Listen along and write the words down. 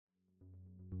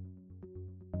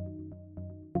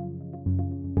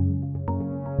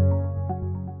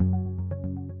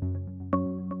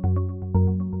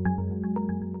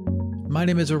My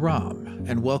name is Aram,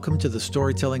 and welcome to the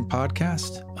storytelling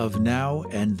podcast of Now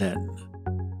and Then.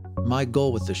 My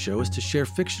goal with the show is to share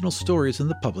fictional stories in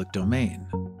the public domain.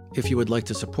 If you would like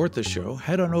to support the show,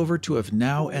 head on over to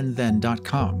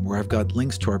ofnowandthen.com, where I've got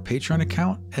links to our Patreon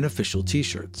account and official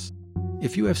t-shirts.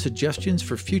 If you have suggestions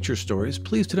for future stories,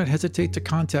 please do not hesitate to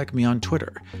contact me on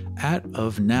Twitter,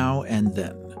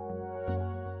 @ofnowandthen.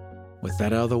 With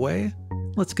that out of the way,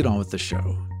 let's get on with the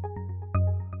show.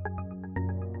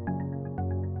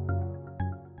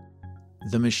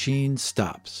 The Machine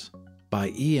Stops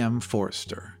by E.M.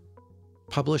 Forster,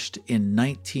 published in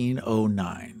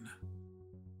 1909.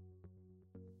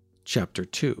 Chapter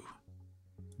 2.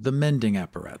 The Mending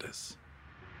Apparatus.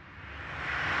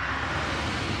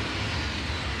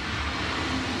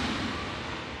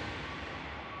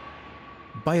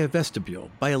 By a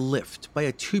vestibule, by a lift, by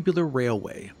a tubular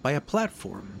railway, by a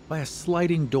platform, by a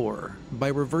sliding door, by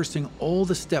reversing all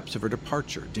the steps of her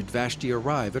departure did Vashti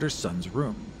arrive at her son's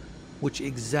room, which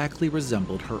exactly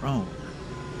resembled her own.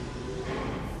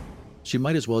 She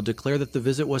might as well declare that the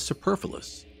visit was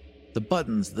superfluous. The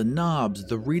buttons, the knobs,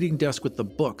 the reading desk with the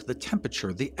book, the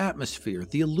temperature, the atmosphere,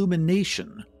 the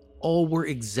illumination, all were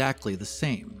exactly the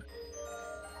same.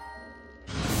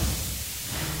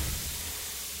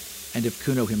 And if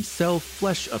Kuno himself,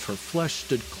 flesh of her flesh,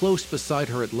 stood close beside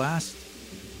her at last,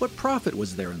 what profit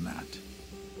was there in that?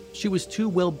 She was too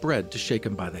well bred to shake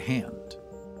him by the hand.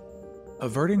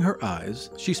 Averting her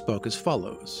eyes, she spoke as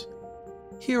follows.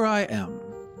 "Here I am.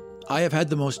 I have had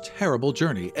the most terrible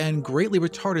journey and greatly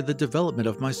retarded the development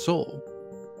of my soul.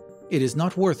 It is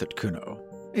not worth it, Kuno.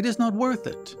 It is not worth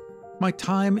it. My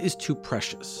time is too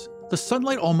precious. The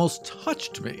sunlight almost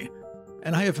touched me,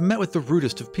 and I have met with the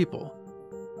rudest of people.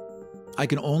 I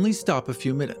can only stop a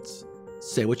few minutes.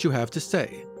 Say what you have to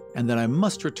say, and then I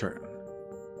must return.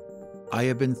 I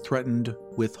have been threatened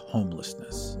with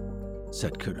homelessness,"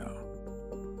 said Kuno.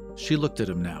 She looked at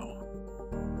him now.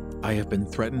 "I have been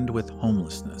threatened with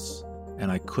homelessness, and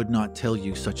I could not tell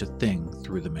you such a thing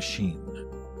through the machine.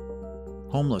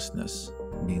 Homelessness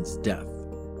means death.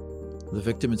 The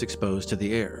victim is exposed to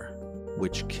the air,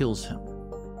 which kills him.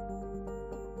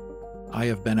 I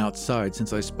have been outside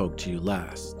since I spoke to you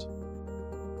last.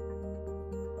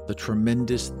 The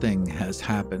tremendous thing has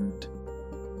happened,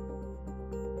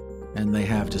 and they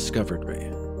have discovered me."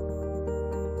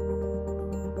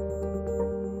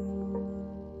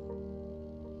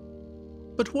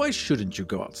 "But why shouldn't you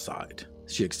go outside?"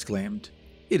 she exclaimed.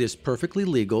 "It is perfectly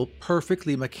legal,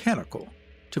 perfectly mechanical,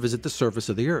 to visit the surface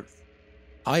of the earth.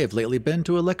 I have lately been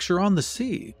to a lecture on the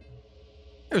sea.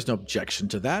 There's no objection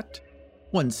to that.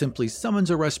 One simply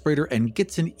summons a respirator and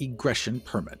gets an egression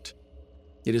permit.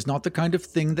 It is not the kind of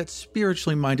thing that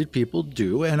spiritually minded people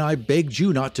do, and I begged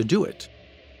you not to do it.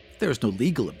 There is no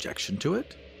legal objection to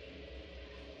it."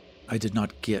 "I did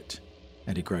not get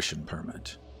an egression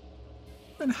permit."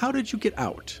 "Then how did you get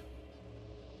out?"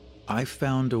 "I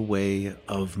found a way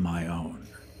of my own."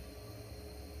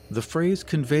 The phrase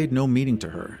conveyed no meaning to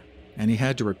her, and he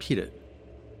had to repeat it.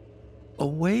 "A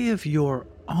way of your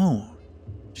own,"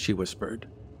 she whispered.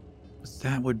 "But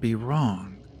that would be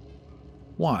wrong."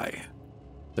 "Why?"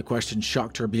 The question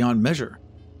shocked her beyond measure.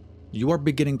 "You are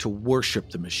beginning to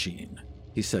worship the machine,"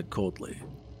 he said coldly.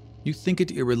 "You think it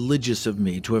irreligious of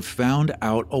me to have found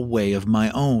out a way of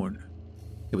my own.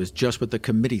 It was just what the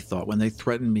committee thought when they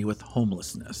threatened me with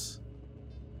homelessness."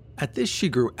 At this she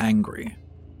grew angry.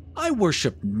 "I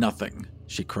worship nothing,"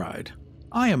 she cried.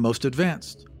 "I am most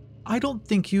advanced. I don't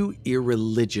think you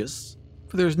irreligious,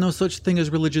 for there is no such thing as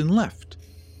religion left.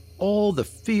 All the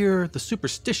fear, the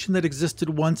superstition that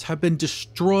existed once have been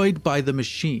destroyed by the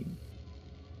machine.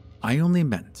 I only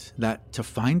meant that to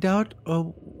find out a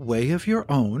way of your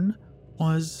own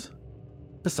was...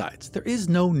 Besides, there is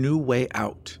no new way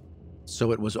out.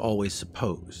 So it was always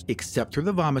supposed, except through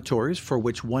the vomitories, for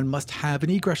which one must have an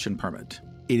egression permit.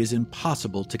 It is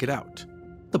impossible to get out.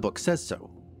 The book says so."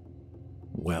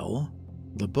 "Well,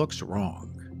 the book's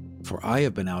wrong, for I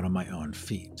have been out on my own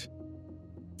feet."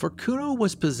 For Kuno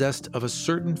was possessed of a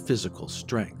certain physical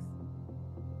strength.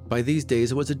 By these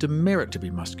days it was a demerit to be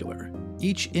muscular.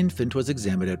 Each infant was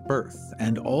examined at birth,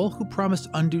 and all who promised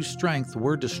undue strength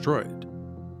were destroyed.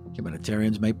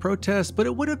 Humanitarians may protest, but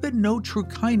it would have been no true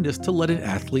kindness to let an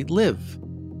athlete live.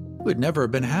 He would never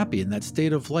have been happy in that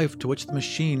state of life to which the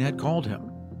machine had called him.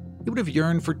 He would have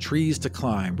yearned for trees to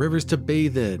climb, rivers to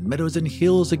bathe in, meadows and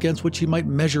hills against which he might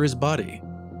measure his body.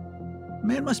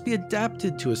 Man must be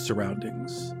adapted to his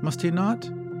surroundings, must he not?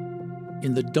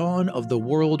 In the dawn of the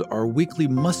world, our weakly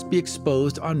must be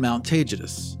exposed on Mount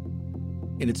Taygetus.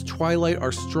 In its twilight,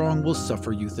 our strong will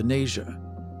suffer euthanasia,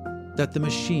 that the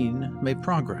machine may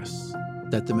progress.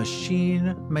 that the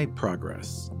machine may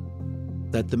progress,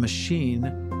 that the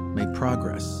machine may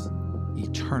progress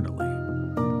eternally.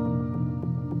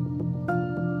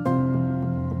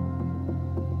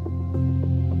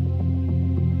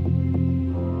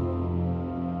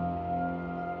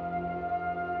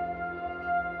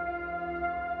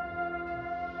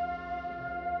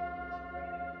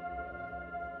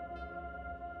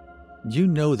 You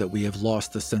know that we have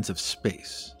lost the sense of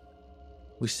space.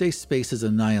 We say space is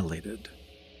annihilated,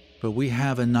 but we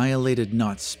have annihilated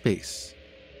not space,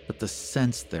 but the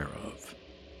sense thereof.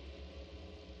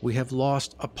 We have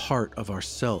lost a part of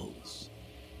ourselves.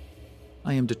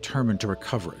 I am determined to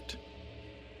recover it,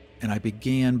 and I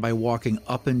began by walking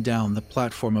up and down the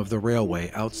platform of the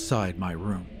railway outside my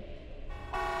room.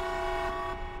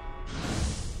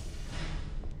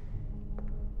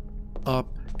 Up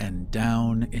and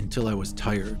down until I was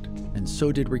tired, and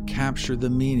so did recapture the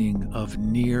meaning of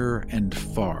near and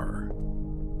far.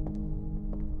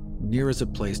 Near is a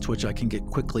place to which I can get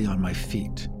quickly on my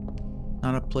feet,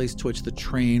 not a place to which the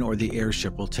train or the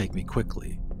airship will take me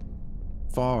quickly.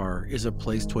 Far is a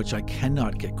place to which I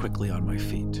cannot get quickly on my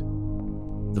feet.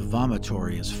 The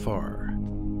vomitory is far,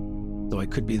 though I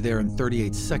could be there in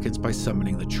 38 seconds by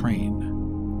summoning the train.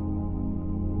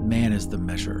 Man is the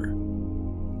measure.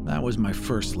 That was my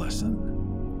first lesson.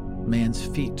 Man's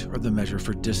feet are the measure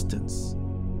for distance.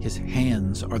 His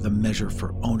hands are the measure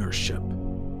for ownership.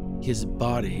 His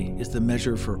body is the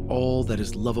measure for all that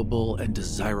is lovable and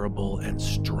desirable and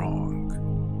strong.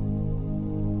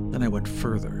 Then I went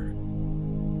further.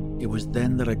 It was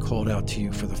then that I called out to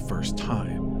you for the first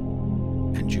time,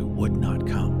 and you would not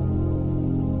come.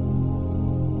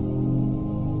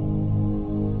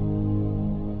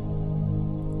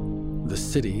 The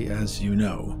city, as you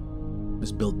know,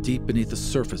 is built deep beneath the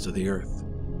surface of the earth,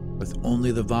 with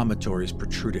only the vomitories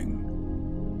protruding.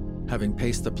 Having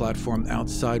paced the platform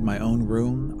outside my own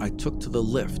room, I took to the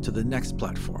lift to the next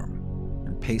platform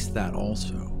and paced that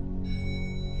also.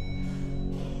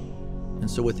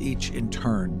 And so with each in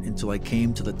turn until I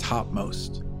came to the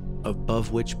topmost,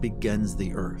 above which begins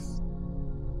the earth.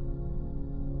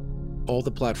 All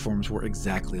the platforms were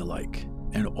exactly alike,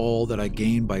 and all that I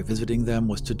gained by visiting them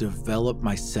was to develop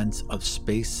my sense of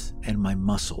space and my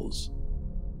muscles.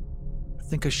 I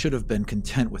think I should have been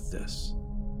content with this.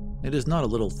 It is not a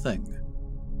little thing.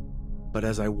 But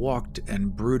as I walked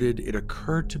and brooded, it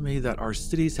occurred to me that our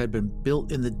cities had been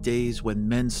built in the days when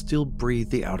men still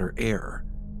breathed the outer air,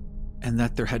 and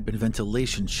that there had been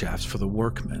ventilation shafts for the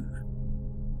workmen.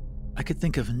 I could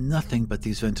think of nothing but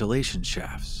these ventilation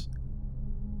shafts.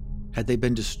 Had they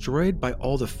been destroyed by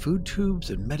all the food tubes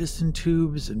and medicine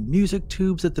tubes and music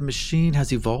tubes that the machine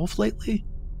has evolved lately?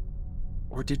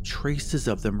 Or did traces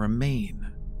of them remain?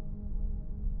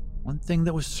 One thing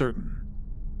that was certain,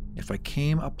 if I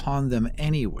came upon them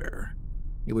anywhere,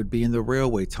 it would be in the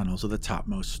railway tunnels of the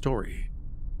topmost story.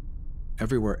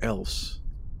 Everywhere else,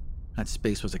 that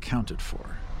space was accounted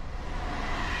for.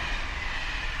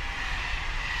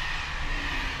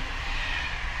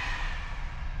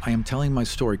 I am telling my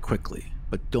story quickly,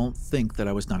 but don't think that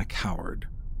I was not a coward,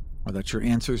 or that your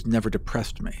answers never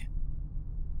depressed me.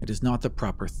 It is not the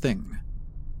proper thing.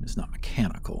 It is not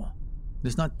mechanical. It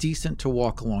is not decent to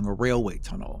walk along a railway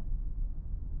tunnel.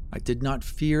 I did not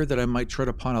fear that I might tread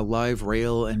upon a live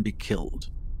rail and be killed.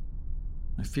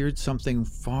 I feared something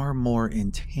far more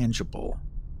intangible,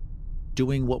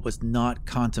 doing what was not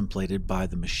contemplated by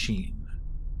the machine.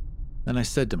 Then I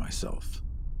said to myself,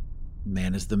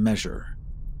 man is the measure.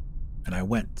 And I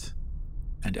went,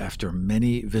 and after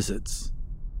many visits,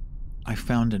 I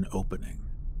found an opening.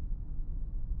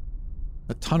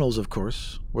 The tunnels, of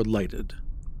course, were lighted.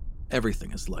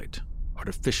 Everything is light,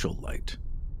 artificial light.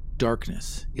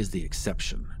 Darkness is the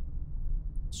exception.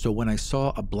 So when I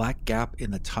saw a black gap in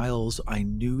the tiles, I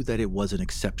knew that it was an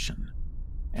exception,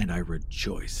 and I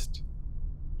rejoiced.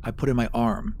 I put in my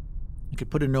arm. I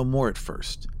could put in no more at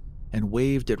first, and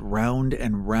waved it round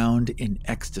and round in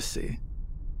ecstasy.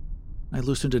 I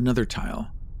loosened another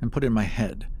tile and put in my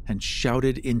head and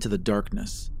shouted into the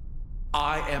darkness,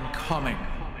 I am coming.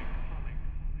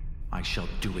 I shall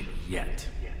do it yet.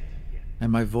 And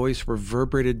my voice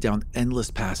reverberated down endless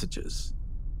passages.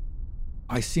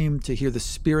 I seemed to hear the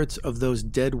spirits of those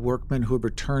dead workmen who had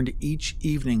returned each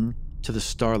evening to the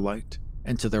starlight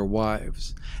and to their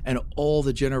wives, and all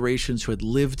the generations who had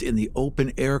lived in the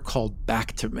open air called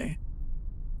back to me.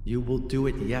 You will do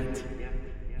it yet.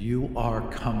 You are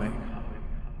coming.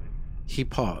 He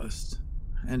paused,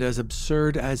 and as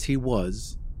absurd as he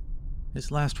was, his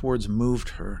last words moved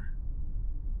her.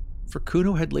 For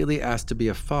Kuno had lately asked to be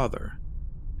a father,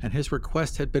 and his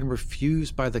request had been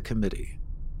refused by the committee.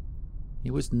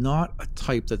 He was not a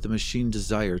type that the machine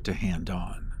desired to hand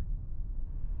on.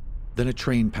 Then a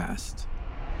train passed.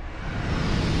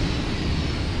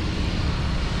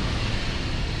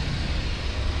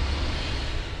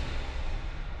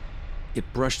 It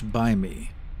brushed by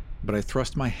me, but I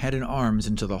thrust my head and arms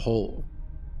into the hole.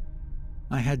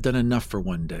 I had done enough for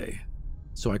one day,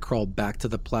 so I crawled back to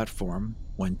the platform,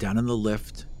 went down in the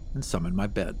lift, and summoned my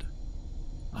bed.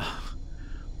 Ah,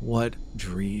 what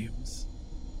dreams.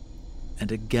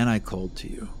 And again I called to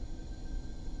you,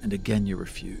 and again you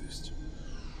refused.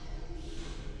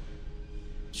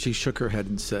 She shook her head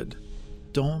and said,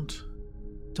 Don't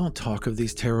talk of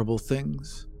these terrible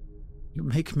things. You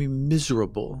make me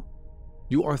miserable.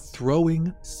 You are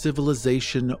throwing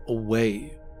civilization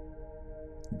away.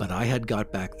 But I had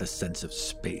got back the sense of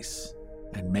space,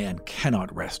 and man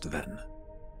cannot rest then.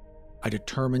 I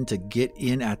determined to get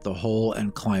in at the hole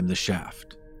and climb the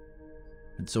shaft.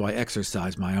 And so I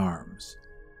exercised my arms.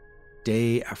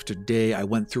 Day after day, I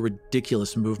went through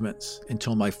ridiculous movements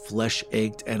until my flesh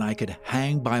ached and I could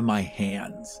hang by my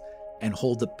hands and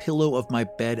hold the pillow of my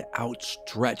bed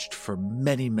outstretched for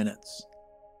many minutes.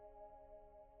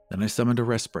 Then I summoned a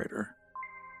respirator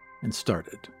and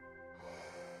started.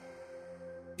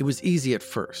 It was easy at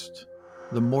first.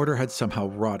 The mortar had somehow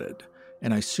rotted,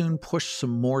 and I soon pushed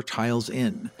some more tiles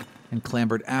in and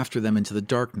clambered after them into the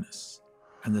darkness,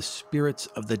 and the spirits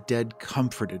of the dead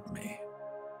comforted me.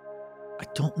 I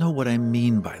don't know what I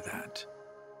mean by that.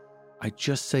 I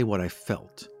just say what I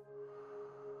felt.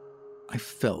 I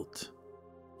felt,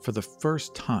 for the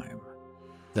first time,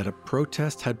 that a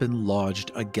protest had been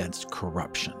lodged against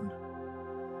corruption,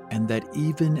 and that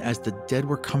even as the dead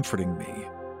were comforting me,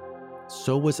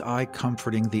 so was I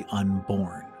comforting the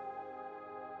unborn.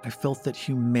 I felt that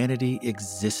humanity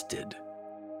existed,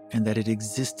 and that it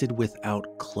existed without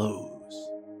clothes.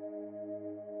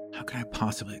 How can I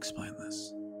possibly explain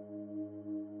this?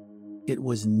 It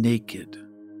was naked.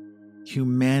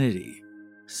 Humanity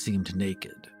seemed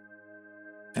naked.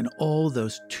 And all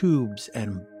those tubes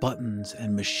and buttons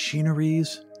and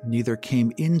machineries neither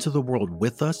came into the world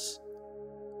with us,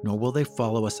 nor will they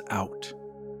follow us out,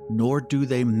 nor do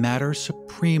they matter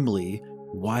supremely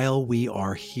while we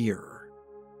are here.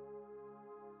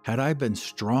 Had I been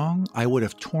strong, I would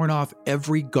have torn off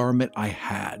every garment I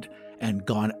had and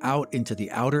gone out into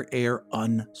the outer air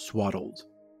unswaddled.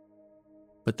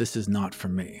 But this is not for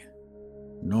me,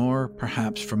 nor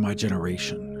perhaps for my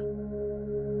generation.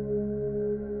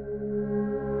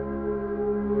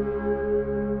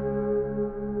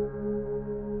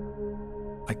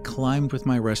 I climbed with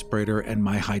my respirator and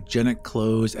my hygienic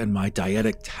clothes and my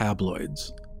dietic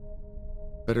tabloids.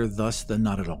 Better thus than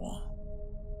not at all.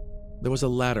 There was a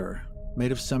ladder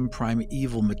made of some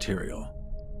primeval material.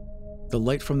 The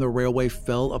light from the railway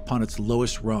fell upon its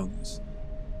lowest rungs,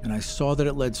 and I saw that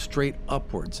it led straight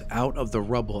upwards out of the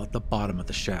rubble at the bottom of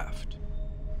the shaft.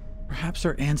 Perhaps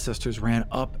our ancestors ran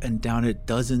up and down it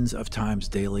dozens of times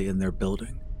daily in their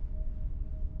building.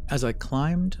 As I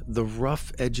climbed, the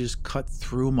rough edges cut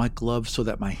through my gloves so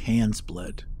that my hands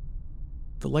bled.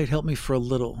 The light helped me for a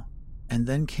little, and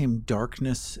then came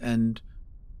darkness and,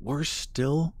 worse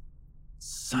still,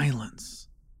 silence,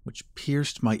 which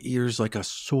pierced my ears like a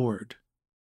sword.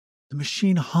 The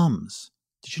machine hums.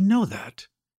 Did you know that?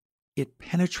 It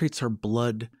penetrates our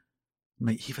blood,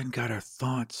 may even guide our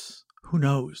thoughts. Who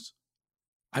knows?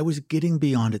 I was getting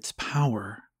beyond its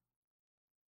power.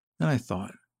 Then I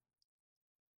thought,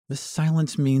 this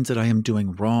silence means that I am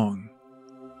doing wrong.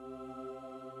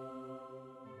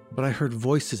 But I heard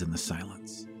voices in the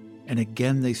silence, and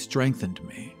again they strengthened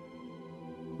me.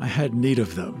 I had need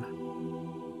of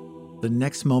them. The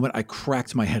next moment I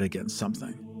cracked my head against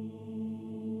something.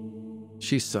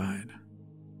 She sighed.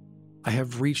 I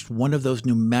have reached one of those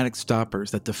pneumatic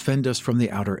stoppers that defend us from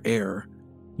the outer air.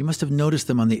 You must have noticed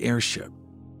them on the airship.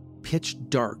 Pitch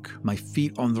dark, my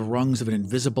feet on the rungs of an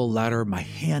invisible ladder, my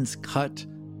hands cut.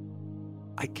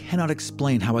 I cannot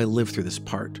explain how I lived through this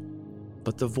part,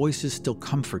 but the voices still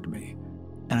comforted me,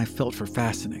 and I felt for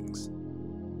fastenings.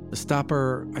 The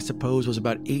stopper, I suppose, was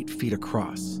about 8 feet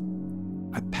across.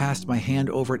 I passed my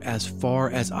hand over it as far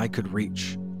as I could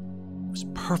reach. It was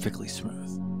perfectly smooth.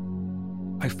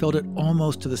 I felt it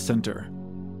almost to the center.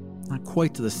 Not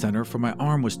quite to the center, for my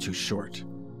arm was too short.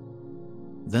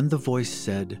 Then the voice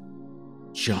said,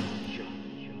 "Jump.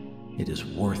 It is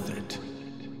worth it.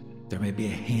 There may be a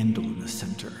handle in the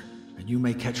center, and you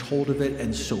may catch hold of it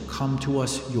and so come to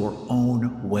us your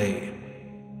own way.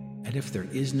 And if there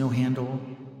is no handle,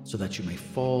 so that you may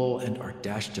fall and are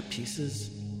dashed to pieces,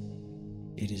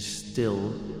 it is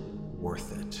still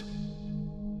worth it.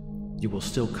 You will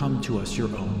still come to us your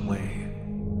own way."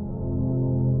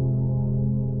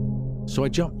 So I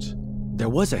jumped. There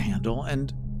was a handle,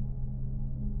 and...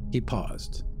 He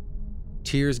paused.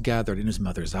 Tears gathered in his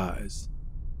mother's eyes.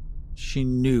 She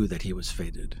knew that he was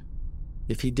fated.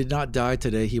 If he did not die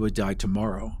today, he would die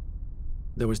tomorrow.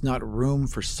 There was not room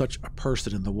for such a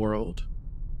person in the world.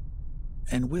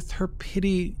 And with her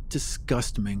pity,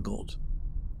 disgust mingled.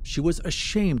 She was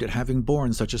ashamed at having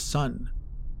borne such a son.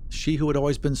 She who had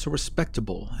always been so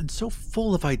respectable and so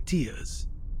full of ideas.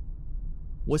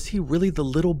 Was he really the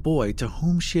little boy to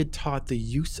whom she had taught the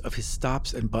use of his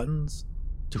stops and buttons?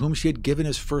 To whom she had given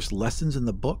his first lessons in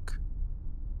the book?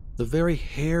 The very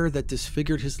hair that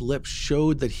disfigured his lips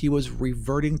showed that he was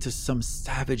reverting to some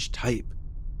savage type.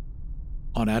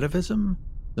 On atavism,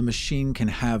 the machine can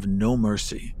have no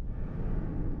mercy.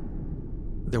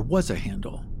 There was a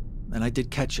handle, and I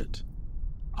did catch it.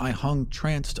 I hung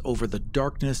tranced over the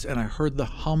darkness, and I heard the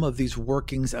hum of these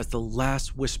workings as the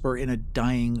last whisper in a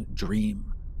dying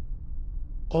dream.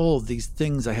 All these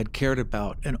things I had cared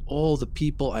about, and all the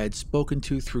people I had spoken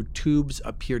to through tubes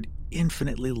appeared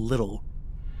infinitely little.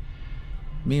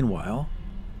 Meanwhile,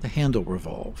 the handle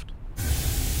revolved.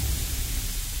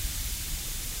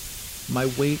 My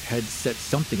weight had set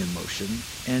something in motion,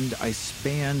 and I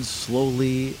spanned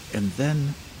slowly, and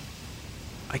then...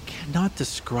 I cannot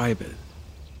describe it.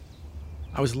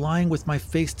 I was lying with my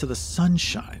face to the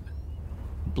sunshine.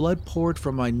 Blood poured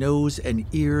from my nose and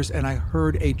ears, and I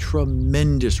heard a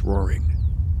tremendous roaring.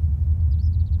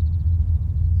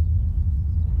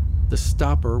 The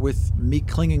stopper, with me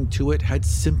clinging to it, had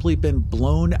simply been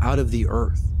blown out of the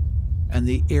earth, and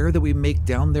the air that we make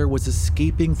down there was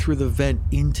escaping through the vent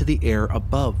into the air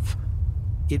above.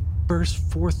 It burst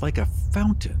forth like a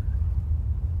fountain.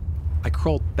 I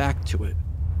crawled back to it,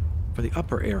 for the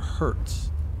upper air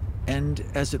hurts, and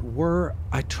as it were,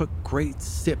 I took great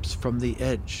sips from the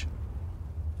edge.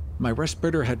 My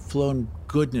respirator had flown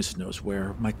goodness knows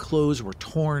where, my clothes were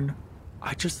torn.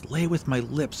 I just lay with my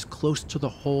lips close to the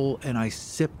hole, and I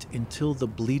sipped until the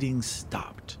bleeding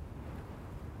stopped.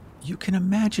 You can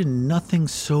imagine nothing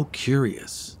so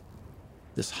curious.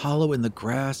 This hollow in the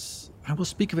grass, I will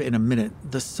speak of it in a minute,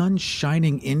 the sun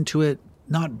shining into it,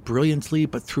 not brilliantly,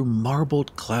 but through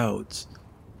marbled clouds.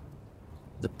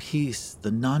 The peace, the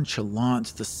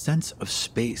nonchalance, the sense of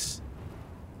space.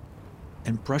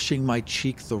 And brushing my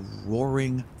cheek, the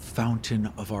roaring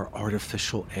fountain of our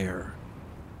artificial air.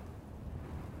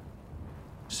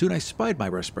 Soon I spied my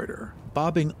respirator,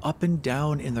 bobbing up and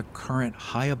down in the current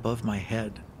high above my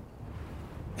head.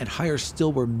 And higher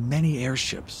still were many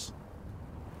airships.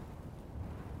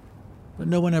 But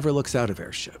no one ever looks out of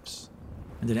airships,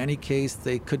 and in any case,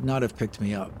 they could not have picked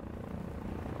me up.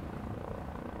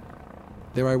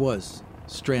 There I was,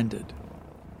 stranded.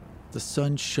 The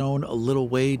sun shone a little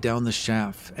way down the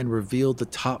shaft and revealed the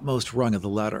topmost rung of the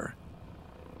ladder.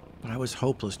 But I was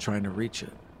hopeless trying to reach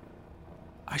it.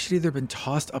 I should either have been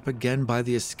tossed up again by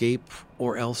the escape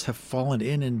or else have fallen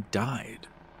in and died.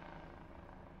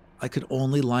 I could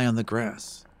only lie on the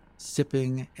grass,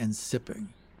 sipping and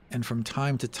sipping, and from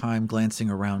time to time glancing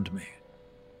around me.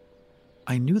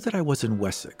 I knew that I was in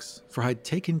Wessex, for I had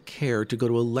taken care to go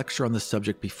to a lecture on the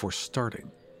subject before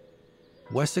starting.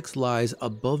 Wessex lies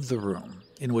above the room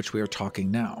in which we are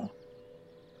talking now.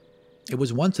 It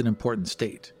was once an important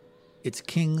state. Its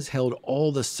kings held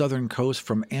all the southern coast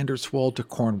from Anderswald to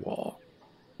Cornwall,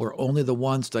 where only the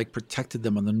Wansdyke protected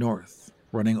them on the north,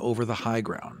 running over the high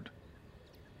ground.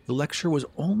 The lecture was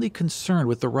only concerned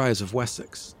with the rise of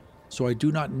Wessex, so I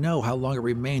do not know how long it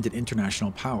remained in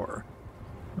international power,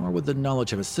 nor would the knowledge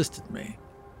have assisted me.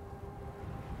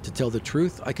 To tell the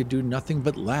truth, I could do nothing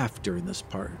but laugh during this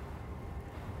part.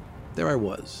 There I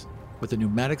was, with a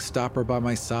pneumatic stopper by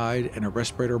my side and a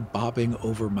respirator bobbing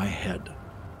over my head,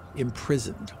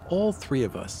 imprisoned, all three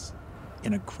of us,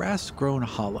 in a grass-grown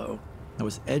hollow that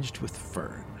was edged with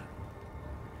fern.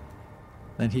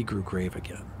 Then he grew grave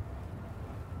again.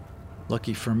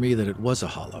 Lucky for me that it was a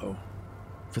hollow,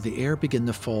 for the air began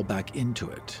to fall back into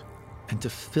it, and to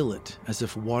fill it as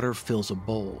if water fills a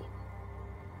bowl.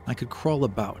 I could crawl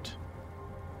about.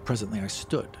 Presently I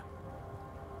stood.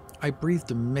 I breathed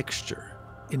a mixture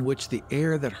in which the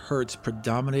air that hurts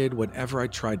predominated whenever I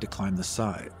tried to climb the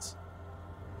sides.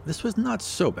 This was not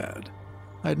so bad.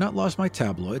 I had not lost my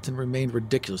tabloids and remained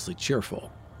ridiculously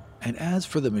cheerful. And as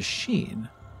for the machine,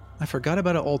 I forgot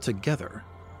about it altogether.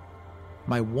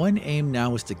 My one aim now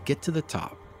was to get to the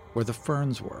top, where the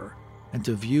ferns were, and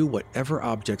to view whatever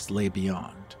objects lay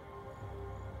beyond.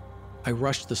 I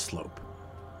rushed the slope.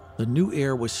 The new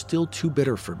air was still too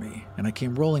bitter for me, and I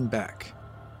came rolling back,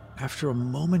 after a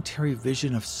momentary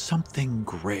vision of something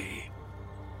gray.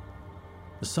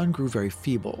 The sun grew very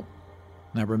feeble,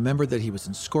 and I remembered that he was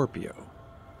in Scorpio.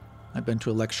 I've been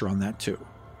to a lecture on that too.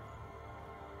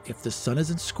 If the sun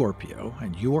is in Scorpio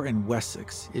and you are in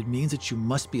Wessex, it means that you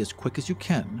must be as quick as you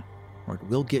can, or it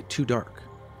will get too dark.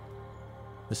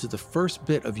 This is the first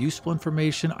bit of useful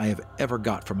information I have ever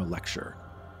got from a lecture,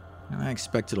 and I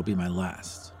expect it'll be my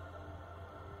last.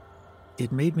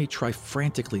 It made me try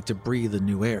frantically to breathe the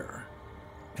new air,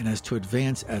 and as to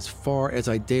advance as far as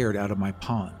I dared out of my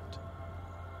pond.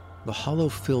 The hollow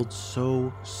filled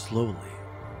so slowly.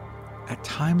 At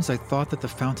times I thought that the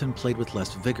fountain played with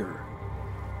less vigor.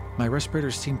 My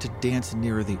respirator seemed to dance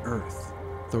nearer the earth.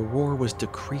 The roar was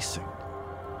decreasing.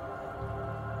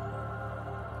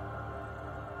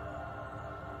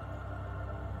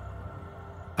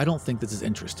 I don't think this is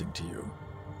interesting to you.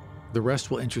 The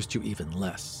rest will interest you even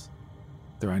less.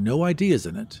 There are no ideas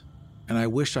in it, and I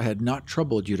wish I had not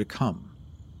troubled you to come.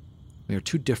 We are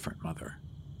too different, Mother.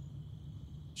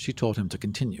 She told him to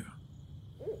continue.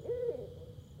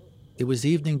 It was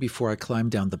evening before I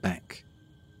climbed down the bank.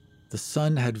 The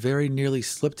sun had very nearly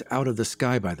slipped out of the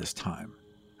sky by this time,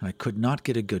 and I could not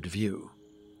get a good view.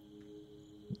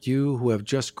 You who have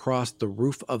just crossed the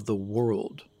roof of the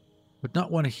world would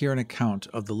not want to hear an account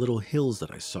of the little hills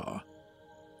that I saw.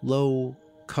 Low,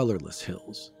 colorless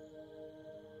hills.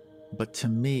 But to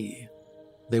me,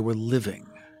 they were living,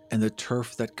 and the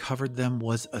turf that covered them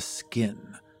was a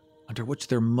skin, under which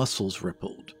their muscles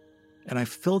rippled, and I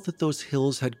felt that those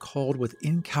hills had called with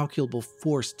incalculable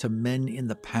force to men in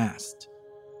the past,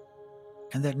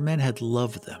 and that men had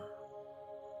loved them.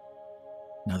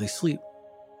 Now they sleep,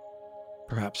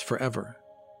 perhaps forever.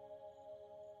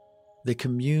 They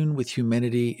commune with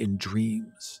humanity in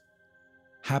dreams.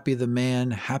 Happy the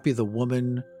man, happy the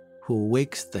woman who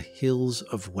awakes the hills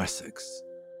of Wessex,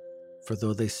 for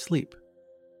though they sleep,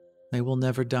 they will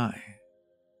never die.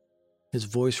 His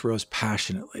voice rose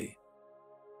passionately.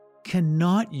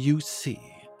 Cannot you see,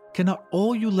 cannot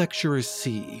all you lecturers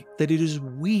see, that it is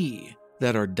we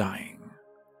that are dying,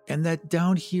 and that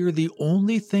down here the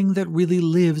only thing that really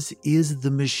lives is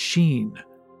the machine?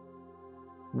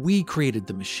 We created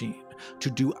the machine to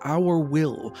do our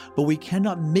will, but we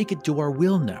cannot make it do our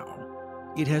will now.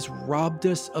 It has robbed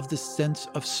us of the sense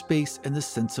of space and the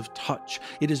sense of touch.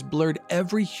 It has blurred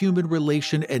every human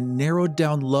relation and narrowed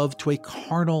down love to a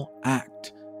carnal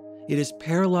act. It has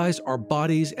paralyzed our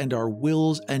bodies and our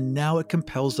wills, and now it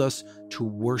compels us to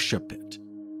worship it.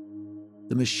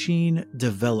 The machine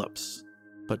develops,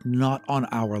 but not on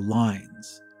our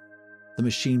lines. The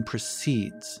machine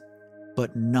proceeds,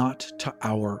 but not to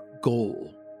our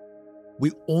goal.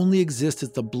 We only exist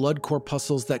as the blood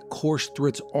corpuscles that course through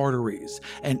its arteries,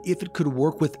 and if it could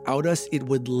work without us, it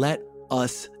would let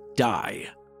us die.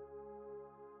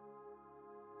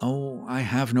 Oh, I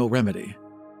have no remedy,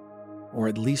 or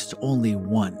at least only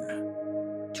one: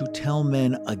 to tell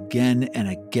men again and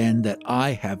again that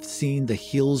I have seen the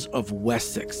hills of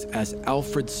Wessex as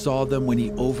Alfred saw them when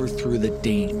he overthrew the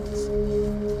Danes.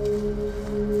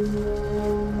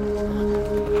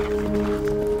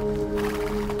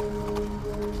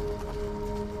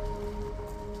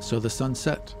 So the sun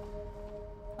set.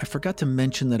 I forgot to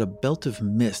mention that a belt of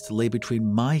mist lay between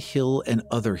my hill and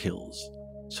other hills,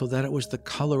 so that it was the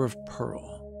color of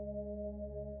pearl.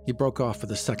 He broke off for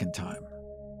the second time.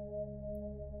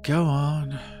 Go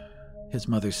on, his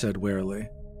mother said warily.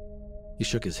 He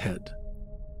shook his head.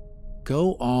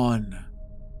 Go on.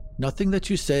 Nothing that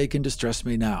you say can distress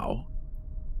me now.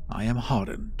 I am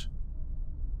hardened.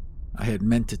 I had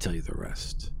meant to tell you the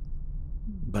rest,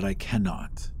 but I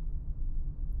cannot.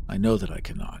 I know that I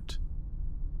cannot.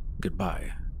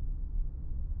 Goodbye.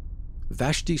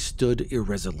 Vashti stood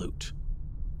irresolute.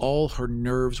 All her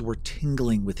nerves were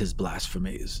tingling with his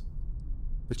blasphemies.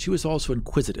 But she was also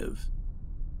inquisitive.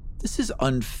 This is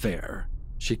unfair,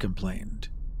 she complained.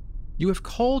 You have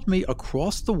called me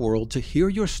across the world to hear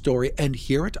your story, and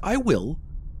hear it I will.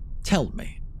 Tell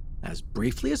me, as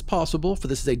briefly as possible, for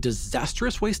this is a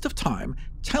disastrous waste of time,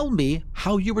 tell me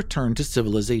how you returned to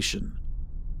civilization.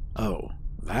 Oh,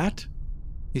 that?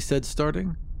 He said,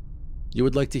 starting. You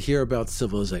would like to hear about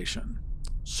civilization?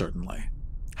 Certainly.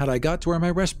 Had I got to where my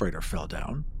respirator fell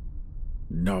down?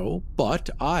 No, but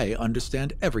I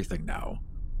understand everything now.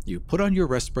 You put on your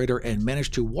respirator and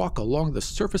managed to walk along the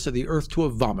surface of the earth to a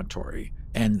vomitory,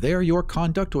 and there your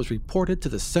conduct was reported to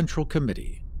the Central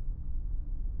Committee.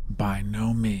 By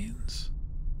no means.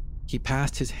 He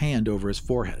passed his hand over his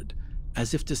forehead,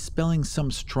 as if dispelling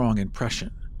some strong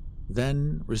impression.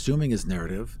 Then, resuming his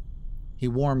narrative, he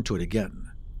warmed to it again.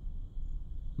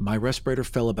 My respirator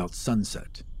fell about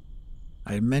sunset.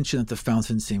 I had mentioned that the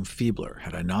fountain seemed feebler,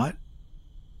 had I not?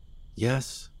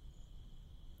 Yes.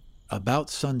 About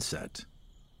sunset,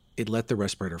 it let the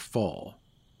respirator fall.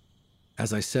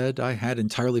 As I said, I had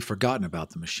entirely forgotten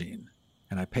about the machine,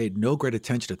 and I paid no great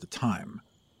attention at the time,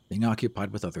 being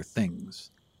occupied with other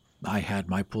things. I had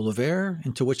my pool of air,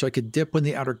 into which I could dip when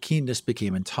the outer keenness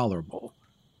became intolerable,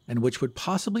 and which would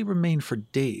possibly remain for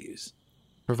days,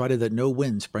 provided that no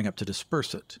wind sprang up to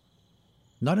disperse it.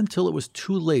 Not until it was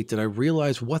too late did I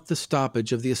realize what the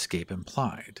stoppage of the escape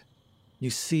implied. You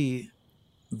see,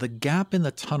 the gap in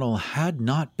the tunnel had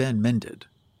not been mended.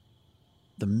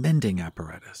 The mending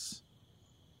apparatus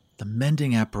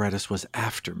was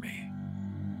after me.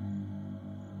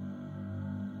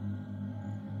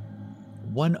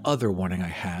 One other warning I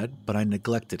had, but I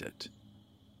neglected it.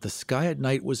 The sky at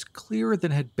night was clearer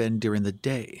than it had been during the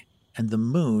day, and the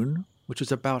moon, which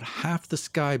was about half the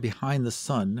sky behind the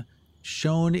sun,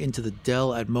 shone into the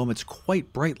dell at moments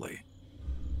quite brightly.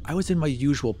 I was in my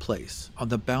usual place, on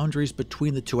the boundaries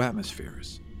between the two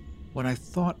atmospheres, when I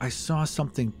thought I saw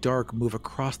something dark move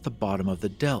across the bottom of the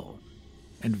dell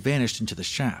and vanished into the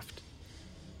shaft.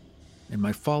 In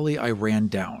my folly, I ran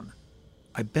down.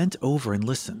 I bent over and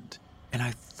listened, and I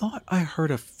thought I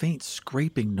heard a faint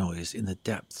scraping noise in the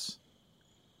depths.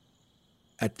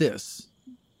 At this,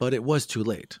 but it was too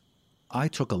late, I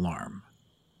took alarm.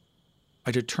 I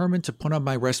determined to put on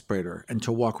my respirator and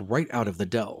to walk right out of the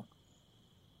dell.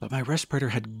 But my respirator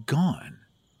had gone.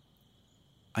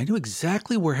 I knew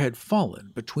exactly where it had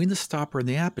fallen, between the stopper and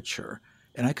the aperture,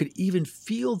 and I could even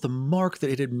feel the mark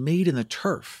that it had made in the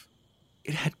turf.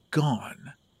 It had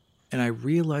gone, and I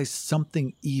realized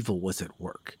something evil was at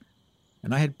work,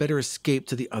 and I had better escape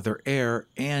to the other air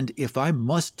and, if I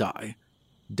must die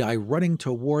running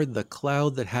toward the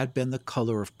cloud that had been the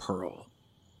color of pearl.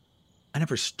 I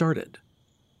never started.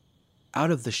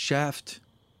 Out of the shaft,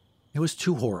 it was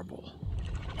too horrible.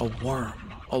 A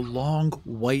worm, a long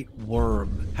white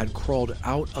worm, had crawled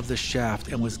out of the shaft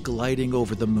and was gliding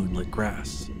over the moonlit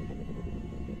grass.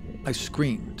 I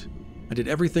screamed. I did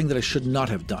everything that I should not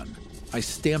have done. I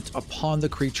stamped upon the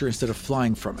creature instead of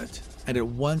flying from it, and at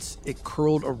once it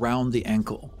curled around the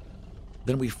ankle.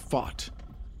 Then we fought.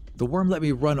 The worm let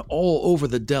me run all over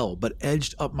the dell, but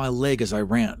edged up my leg as I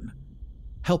ran.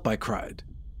 "Help," I cried.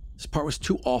 This part was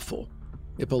too awful.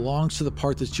 It belongs to the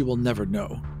part that you will never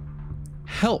know.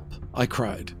 "Help," I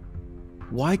cried.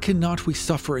 "Why cannot we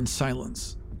suffer in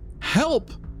silence?"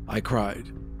 "Help," I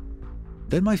cried.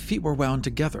 Then my feet were wound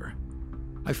together.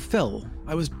 I fell.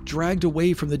 I was dragged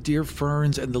away from the dear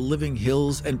ferns and the living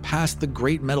hills and past the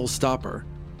great metal stopper.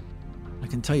 I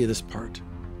can tell you this part.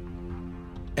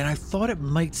 And I thought it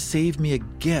might save me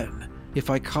again if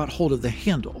I caught hold of the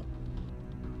handle.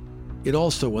 It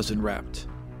also was enwrapped.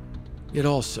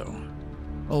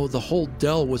 Oh, the whole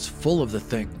dell was full of the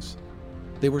things.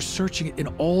 They were searching it in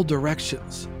all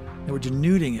directions. They were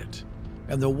denuding it,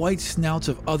 and the white snouts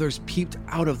of others peeped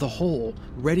out of the hole,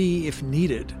 ready if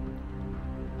needed.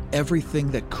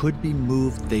 Everything that could be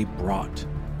moved they brought.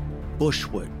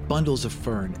 Bushwood, bundles of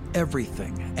fern,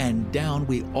 everything, and down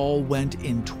we all went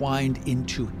entwined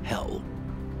into hell.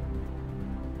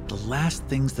 The last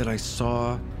things that I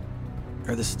saw,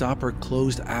 ere the stopper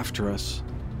closed after us,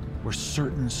 were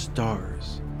certain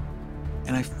stars,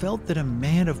 and I felt that a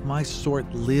man of my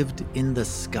sort lived in the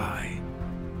sky.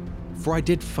 For I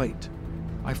did fight.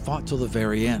 I fought till the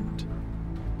very end,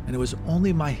 and it was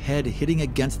only my head hitting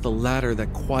against the ladder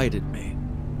that quieted me.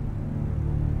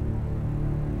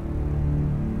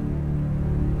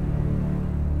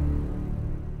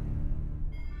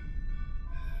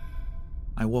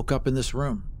 I woke up in this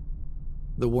room.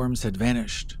 The worms had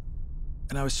vanished,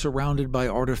 and I was surrounded by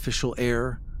artificial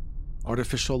air,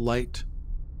 artificial light,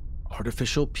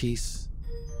 artificial peace.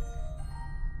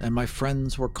 And my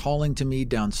friends were calling to me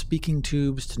down speaking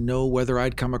tubes to know whether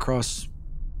I'd come across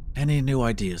any new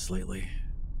ideas lately.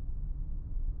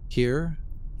 Here,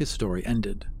 his story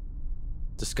ended.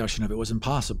 Discussion of it was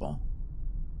impossible,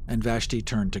 and Vashti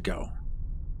turned to go.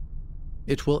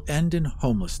 "It will end in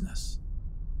homelessness,"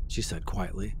 she said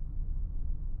quietly.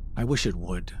 "I wish it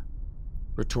would,"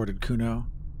 retorted Kuno.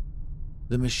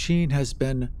 "The machine has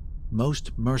been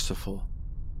most merciful.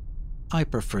 I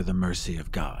prefer the mercy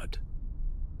of God."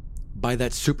 "By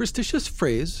that superstitious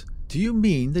phrase, do you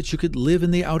mean that you could live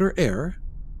in the outer air?"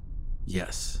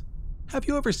 "Yes. Have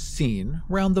you ever seen,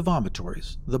 round the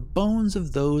vomitories, the bones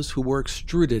of those who were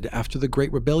extruded after the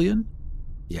Great Rebellion?"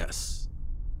 "Yes.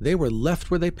 They were left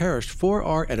where they perished for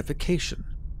our edification.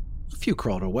 A few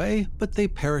crawled away, but they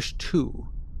perished too.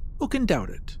 Who can doubt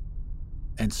it?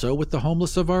 And so with the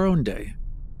homeless of our own day.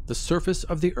 The surface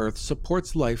of the earth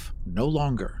supports life no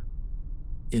longer."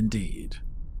 "Indeed.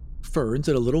 Ferns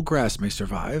and a little grass may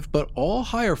survive, but all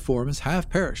higher forms have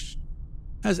perished.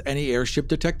 Has any airship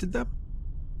detected them?"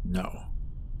 "No."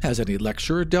 Has any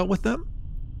lecturer dealt with them?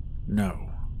 No.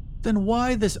 Then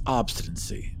why this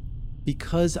obstinacy?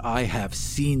 Because I have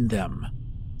seen them.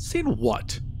 Seen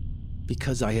what?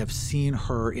 Because I have seen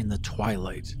her in the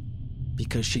twilight.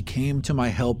 Because she came to my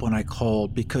help when I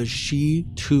called. Because she,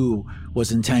 too,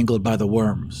 was entangled by the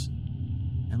worms.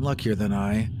 And luckier than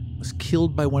I, was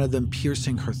killed by one of them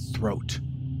piercing her throat.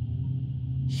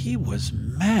 He was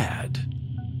mad.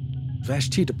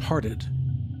 Vashti departed,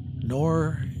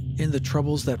 nor, in the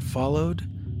troubles that followed,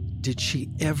 did she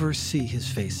ever see his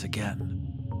face again.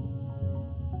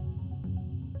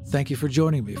 Thank you for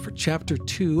joining me for Chapter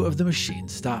 2 of The Machine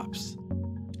Stops.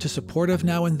 To support Of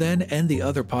Now and Then and the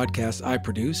other podcasts I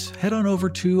produce, head on over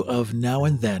to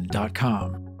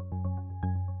ofnowandthen.com.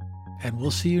 And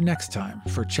we'll see you next time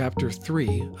for Chapter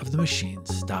 3 of The Machine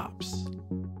Stops.